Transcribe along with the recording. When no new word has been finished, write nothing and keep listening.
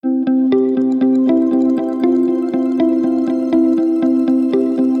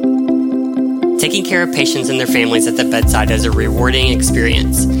Taking care of patients and their families at the bedside is a rewarding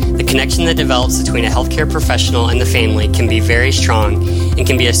experience. The connection that develops between a healthcare professional and the family can be very strong and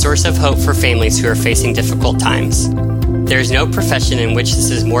can be a source of hope for families who are facing difficult times. There is no profession in which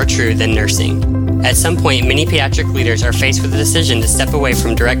this is more true than nursing. At some point, many pediatric leaders are faced with the decision to step away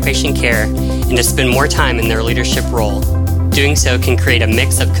from direct patient care and to spend more time in their leadership role. Doing so can create a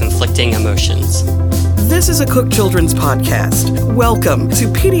mix of conflicting emotions. This is a Cook Children's podcast. Welcome to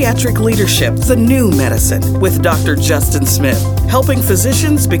Pediatric Leadership, the New Medicine, with Dr. Justin Smith, helping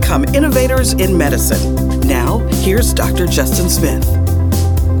physicians become innovators in medicine. Now, here's Dr. Justin Smith.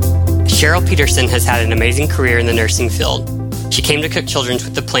 Cheryl Peterson has had an amazing career in the nursing field. She came to Cook Children's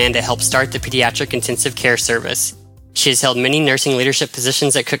with the plan to help start the Pediatric Intensive Care Service. She has held many nursing leadership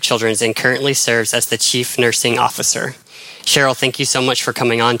positions at Cook Children's and currently serves as the Chief Nursing Officer. Cheryl, thank you so much for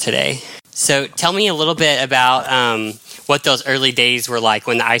coming on today. So tell me a little bit about what those early days were like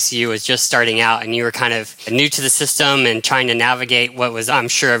when the ICU was just starting out and you were kind of new to the system and trying to navigate what was, I'm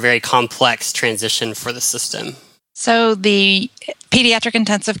sure, a very complex transition for the system. So the pediatric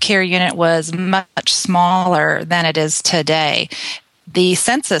intensive care unit was much smaller than it is today. The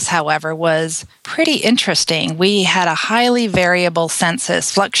census, however, was pretty interesting. We had a highly variable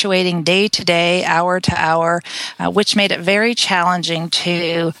census, fluctuating day to day, hour to hour, which made it very challenging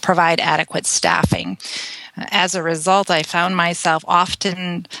to provide adequate staffing. As a result, I found myself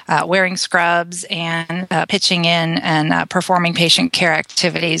often wearing scrubs and pitching in and performing patient care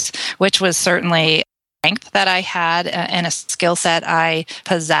activities, which was certainly strength that I had and a skill set I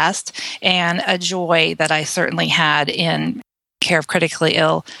possessed, and a joy that I certainly had in care of critically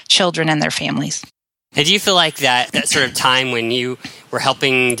ill children and their families. And do you feel like that sort of time when you were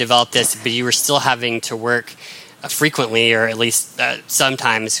helping develop this, but you were still having to work frequently, or at least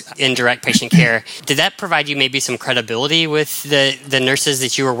sometimes, in direct patient care, did that provide you maybe some credibility with the nurses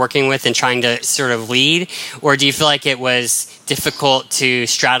that you were working with and trying to sort of lead? Or do you feel like it was difficult to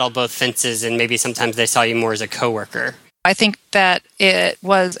straddle both fences and maybe sometimes they saw you more as a coworker? I think that it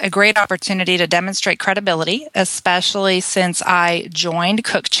was a great opportunity to demonstrate credibility, especially since I joined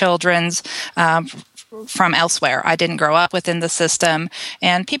Cook Children's from elsewhere. I didn't grow up within the system,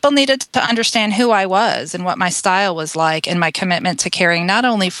 and people needed to understand who I was and what my style was like and my commitment to caring not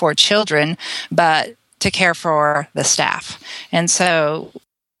only for children, but to care for the staff. And so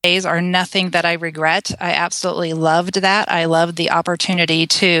days are nothing that I regret. I absolutely loved that. I loved the opportunity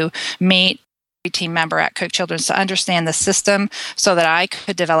to meet team member at Cook Children's to understand the system so that I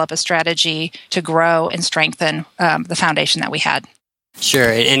could develop a strategy to grow and strengthen the foundation that we had.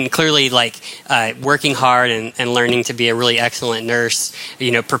 Sure. And clearly, working hard and learning to be a really excellent nurse,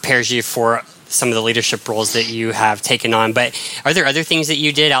 prepares you for some of the leadership roles that you have taken on. But are there other things that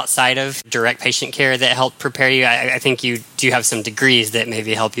you did outside of direct patient care that helped prepare you? I think you do have some degrees that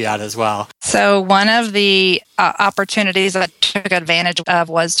maybe help you out as well. So one of the opportunities that I took advantage of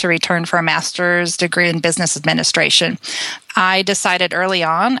was to return for a master's degree in business administration. I decided early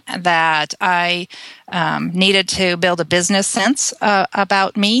on that I needed to build a business sense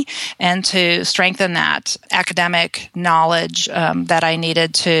about me and to strengthen that academic knowledge that I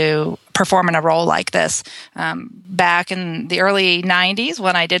needed to perform in a role like this. Back in the early 90s,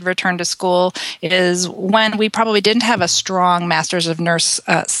 when I did return to school, is when we probably didn't have a strong Master's of Nurse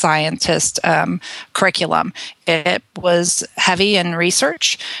Scientist curriculum. It was heavy in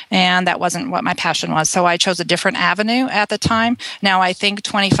research, and that wasn't what my passion was. So I chose a different avenue at the time. Now, I think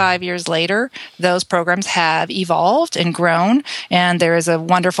 25 years later, those programs have evolved and grown, and there is a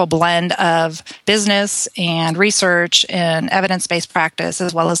wonderful blend of business and research and evidence-based practice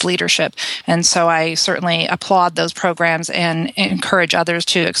as well as leadership. And so I certainly applaud those programs and encourage others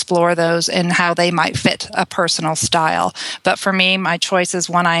to explore those and how they might fit a personal style. But for me, my choice is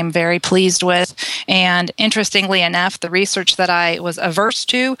one I'm very pleased with. And interestingly enough, the research that I was averse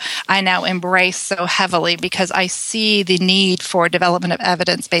to, I now embrace so heavily because I see the need for development of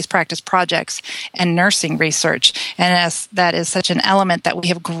evidence-based practice projects and nursing research. And as that is such an element that we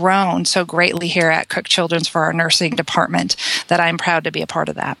have grown so greatly here at Cook Children's for our nursing department, that I'm proud to be a part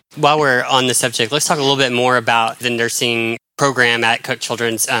of that. While we're on the subject, let's talk a little bit more about the nursing program at Cook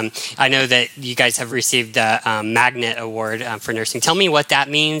Children's. I know that you guys have received the Magnet Award for nursing. Tell me what that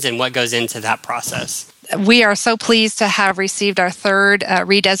means and what goes into that process. We are so pleased to have received our third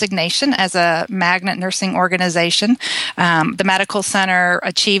redesignation as a magnet nursing organization. The Medical Center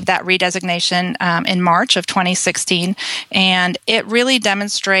achieved that redesignation in March of 2016, and it really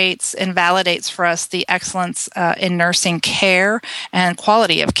demonstrates and validates for us the excellence in nursing care and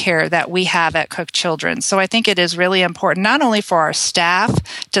quality of care that we have at Cook Children's. So I think it is really important not only for our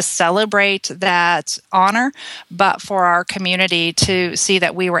staff to celebrate that honor, but for our community to see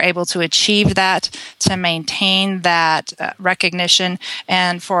that we were able to achieve that, to maintain that recognition,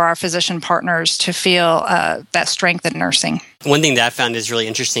 and for our physician partners to feel that strength in nursing. One thing that I found is really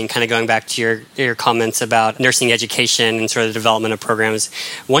interesting, kind of going back to your comments about nursing education and sort of the development of programs.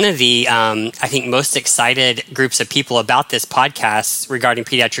 One of the, I think, most excited groups of people about this podcast regarding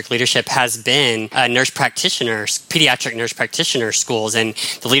pediatric leadership has been pediatric nurse practitioner schools. And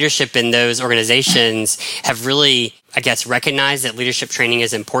the leadership in those organizations have really, I guess, recognize that leadership training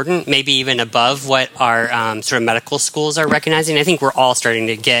is important, maybe even above what our sort of medical schools are recognizing. I think we're all starting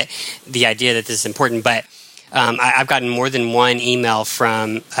to get the idea that this is important, but I've gotten more than one email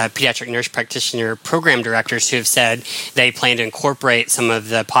from pediatric nurse practitioner program directors who have said they plan to incorporate some of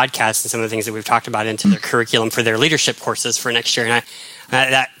the podcasts and some of the things that we've talked about into their curriculum for their leadership courses for next year. And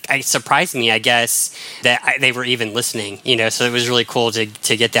that surprised me, I guess, that they were even listening, so it was really cool to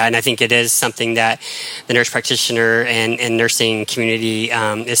get that. And I think it is something that the nurse practitioner and nursing community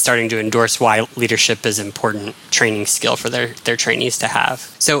is starting to endorse, why leadership is an important training skill for their trainees to have.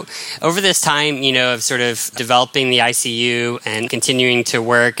 So over this time, of sort of developing the ICU and continuing to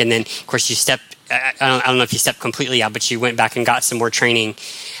work, and then, of course, I don't know if you stepped completely out, but you went back and got some more training.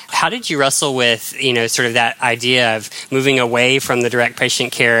 How did you wrestle with, sort of that idea of moving away from the direct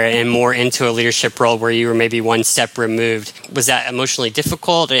patient care and more into a leadership role where you were maybe one step removed? Was that emotionally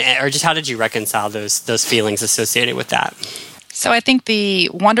difficult, or just how did you reconcile those feelings associated with that? So I think the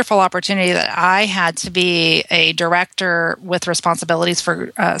wonderful opportunity that I had to be a director with responsibilities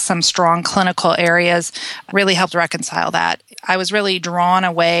for some strong clinical areas really helped reconcile that. I was really drawn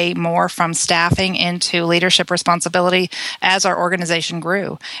away more from staffing into leadership responsibility as our organization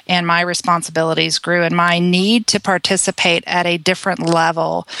grew and my responsibilities grew, and my need to participate at a different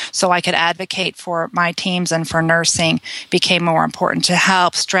level so I could advocate for my teams and for nursing became more important, to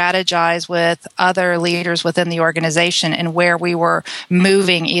help strategize with other leaders within the organization and where we were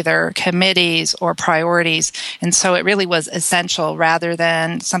moving either committees or priorities. And so it really was essential rather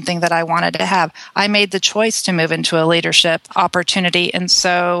than something that I wanted to have. I made the choice to move into a leadership opportunity. And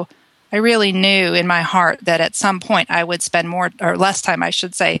so I really knew in my heart that at some point I would spend more or less time, I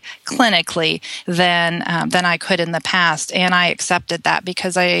should say, clinically than I could in the past. And I accepted that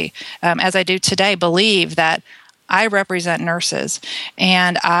because I, as I do today, believe that I represent nurses,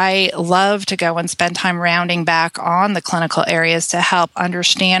 and I love to go and spend time rounding back on the clinical areas to help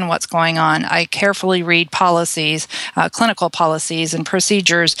understand what's going on. I carefully read policies, clinical policies and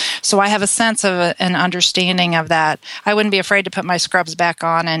procedures, so I have a sense of an understanding of that. I wouldn't be afraid to put my scrubs back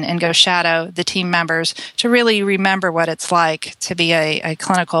on and go shadow the team members to really remember what it's like to be a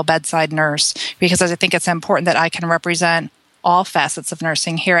clinical bedside nurse, because I think it's important that I can represent all facets of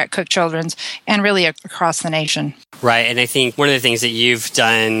nursing here at Cook Children's and really across the nation. Right. And I think one of the things that you've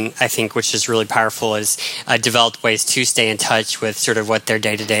done, I think, which is really powerful, is developed ways to stay in touch with sort of what their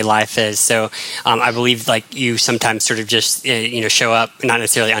day-to-day life is. So I believe you sometimes sort of just, show up, not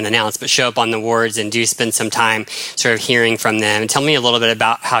necessarily unannounced, but show up on the wards and do spend some time sort of hearing from them. Tell me a little bit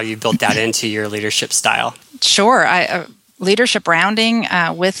about how you built that into your leadership style. Sure. Leadership rounding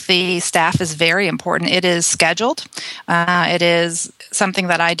with the staff is very important. It is scheduled. It is something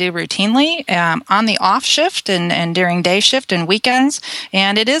that I do routinely on the off shift and during day shift and weekends,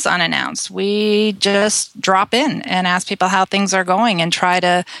 and it is unannounced. We just drop in and ask people how things are going and try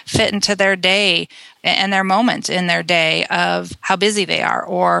to fit into their day and their moment in their day of how busy they are,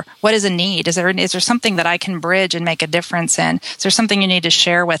 or what is a need. Is there something that I can bridge and make a difference in? Is there something you need to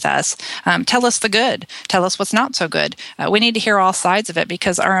share with us? Tell us the good. Tell us what's not so good. We need to hear all sides of it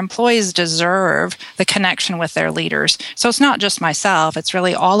because our employees deserve the connection with their leaders. So it's not just myself. It's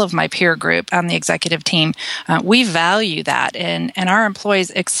really all of my peer group on the executive team. We value that, and our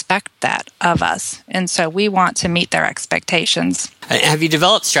employees expect that of us. And so we want to meet their expectations. Have you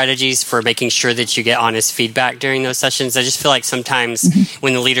developed strategies for making sure that you get honest feedback during those sessions? I just feel like sometimes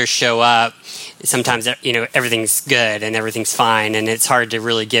when the leaders show up, sometimes everything's good and everything's fine, and it's hard to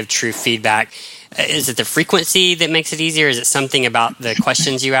really give true feedback. Is it the frequency that makes it easier? Is it something about the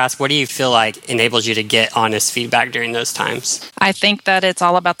questions you ask? What do you feel like enables you to get honest feedback during those times? I think that it's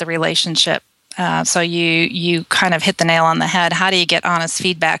all about the relationship. So you kind of hit the nail on the head. How do you get honest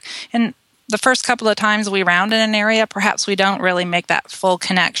feedback? And the first couple of times we round in an area, perhaps we don't really make that full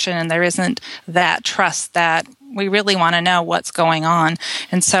connection, and there isn't that trust that we really want to know what's going on.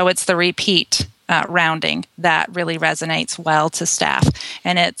 And so it's the repeat rounding that really resonates well to staff,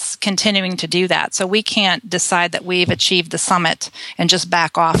 and it's continuing to do that. So we can't decide that we've achieved the summit and just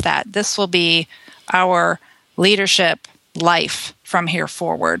back off that. This will be our leadership life from here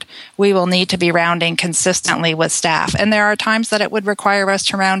forward. We will need to be rounding consistently with staff. And there are times that it would require us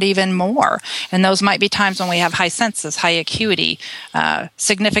to round even more. And those might be times when we have high census, high acuity,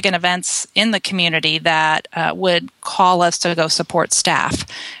 significant events in the community that would call us to go support staff.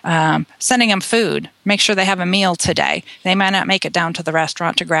 Sending them food, make sure they have a meal today. They might not make it down to the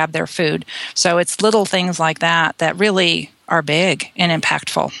restaurant to grab their food. So it's little things like that that really are big and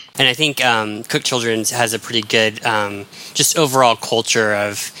impactful. And I think Cook Children's has a pretty good just overall culture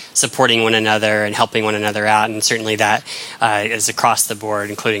of supporting one another and helping one another out, and certainly that is across the board,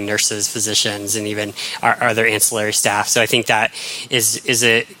 including nurses, physicians, and even our other ancillary staff. So I think that is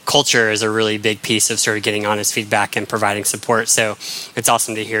a culture is a really big piece of sort of getting honest feedback and providing support. So it's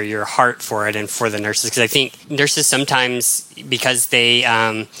awesome to hear your heart for it and for the nurses, because I think nurses sometimes, because they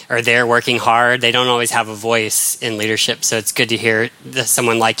are there working hard, they don't always have a voice in leadership. So it's good to hear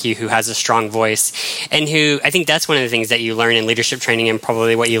someone like you who has a strong voice, and who, I think that's one of the things that you learn in leadership training, and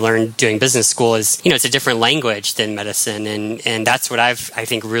probably what you learn doing business school is, it's a different language than medicine. And that's what I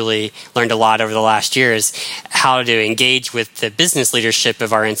think really learned a lot over the last year, is how to engage with the business leadership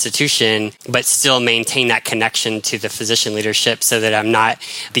of our institution, but still maintain that connection to the physician leadership, so that I'm not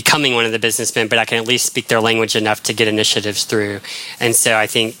becoming one of the businessmen, but I can at least speak their language enough to get initiatives through. And so I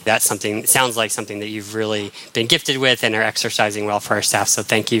think that's sounds like something that you've really been gifted with and are exercising well for our staff. So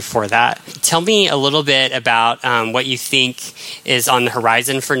thank you for that. Tell me a little bit about what you think is on the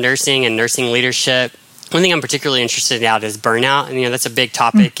horizon for nursing and nursing leadership. One thing I'm particularly interested in is burnout, and that's a big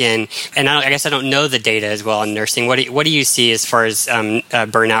topic. And I guess I don't know the data as well in nursing. What do you see as far as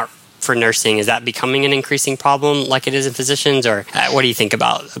burnout for nursing? Is that becoming an increasing problem like it is in physicians, or what do you think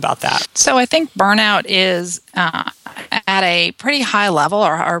about that? So I think burnout is at a pretty high level,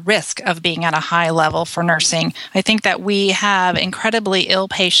 or a risk of being at a high level for nursing. I think that we have incredibly ill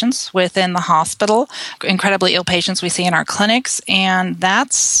patients within the hospital, incredibly ill patients we see in our clinics, and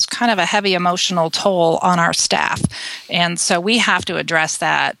that's kind of a heavy emotional toll on our staff. And so we have to address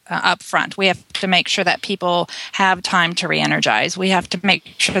that up front. We have to make sure that people have time to re-energize. We have to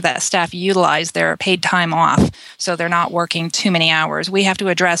make sure that staff utilize their paid time off so they're not working too many hours. We have to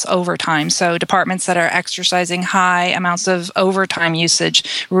address overtime. So departments that are exercising high amounts of overtime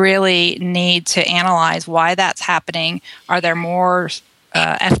usage really need to analyze why that's happening. Are there more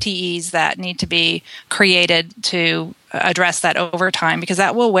FTEs that need to be created to address that overtime? Because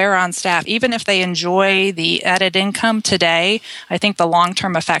that will wear on staff. Even if they enjoy the added income today, I think the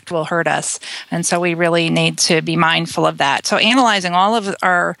long-term effect will hurt us. And so we really need to be mindful of that. So analyzing all of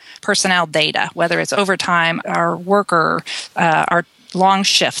our personnel data, whether it's overtime, our worker, our long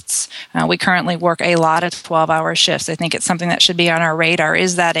shifts. We currently work a lot of 12-hour shifts. I think it's something that should be on our radar.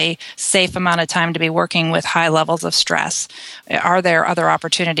 Is that a safe amount of time to be working with high levels of stress? Are there other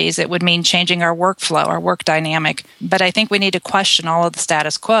opportunities? It would mean changing our workflow, our work dynamic. But I think we need to question all of the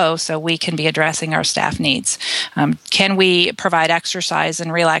status quo so we can be addressing our staff needs. Can we provide exercise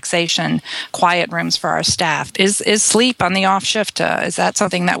and relaxation, quiet rooms for our staff? Is sleep on the off shift, is that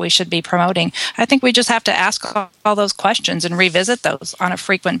something that we should be promoting? I think we just have to ask all those questions and revisit those on a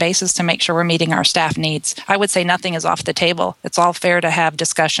frequent basis to make sure we're meeting our staff needs. I would say nothing is off the table. It's all fair to have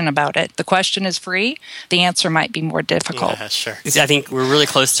discussion about it. The question is free. The answer might be more difficult. Yeah, sure. I think we're really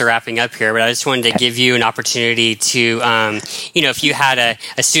close to wrapping up here, but I just wanted to give you an opportunity to, if you had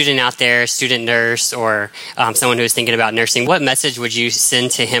a student out there, a student nurse, or someone who was thinking about nursing, what message would you send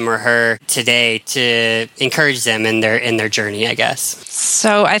to him or her today to encourage them in their journey, I guess?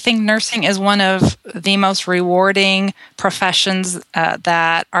 So I think nursing is one of the most rewarding professions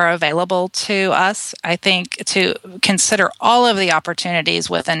that are available to us. I think to consider all of the opportunities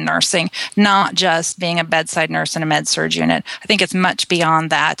within nursing, not just being a bedside nurse in a med-surg unit. I think it's much beyond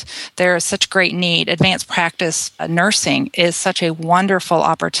that. There is such great need. Advanced practice nursing is such a wonderful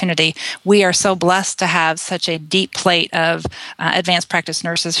opportunity. We are so blessed to have such a deep plate of advanced practice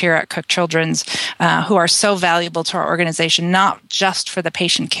nurses here at Cook Children's who are so valuable to our organization, not just for the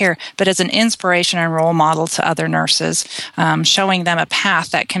patient care, but as an inspiration and role model to other nurses, showing giving them a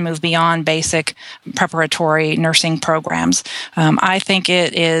path that can move beyond basic preparatory nursing programs. I think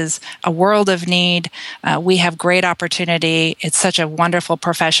it is a world of need. We have great opportunity. It's such a wonderful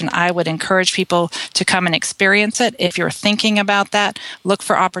profession. I would encourage people to come and experience it. If you're thinking about that, look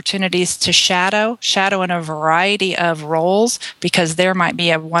for opportunities to shadow in a variety of roles, because there might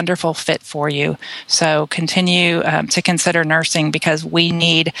be a wonderful fit for you. So continue to consider nursing, because we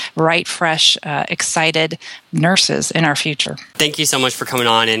need right, fresh, excited nurses in our future. Thank you so much for coming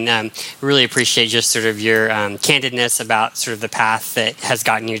on, and really appreciate just sort of your candidness about sort of the path that has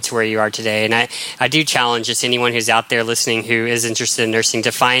gotten you to where you are today. And I do challenge just anyone who's out there listening who is interested in nursing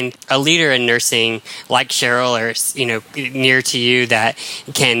to find a leader in nursing like Cheryl, or near to you, that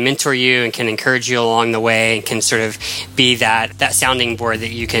can mentor you and can encourage you along the way and can sort of be that sounding board that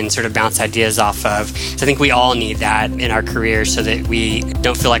you can sort of bounce ideas off of. So I think we all need that in our careers so that we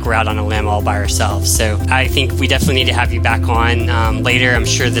don't feel like we're out on a limb all by ourselves. So I think we definitely need to have you back on later. I'm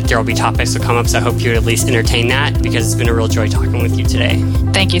sure that there will be topics that come up, so I hope you would at least entertain that, because it's been a real joy talking with you today.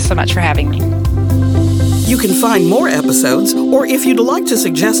 Thank you so much for having me. You can find more episodes, or if you'd like to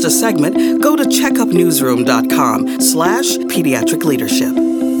suggest a segment, go to checkupnewsroom.com/pediatric leadership.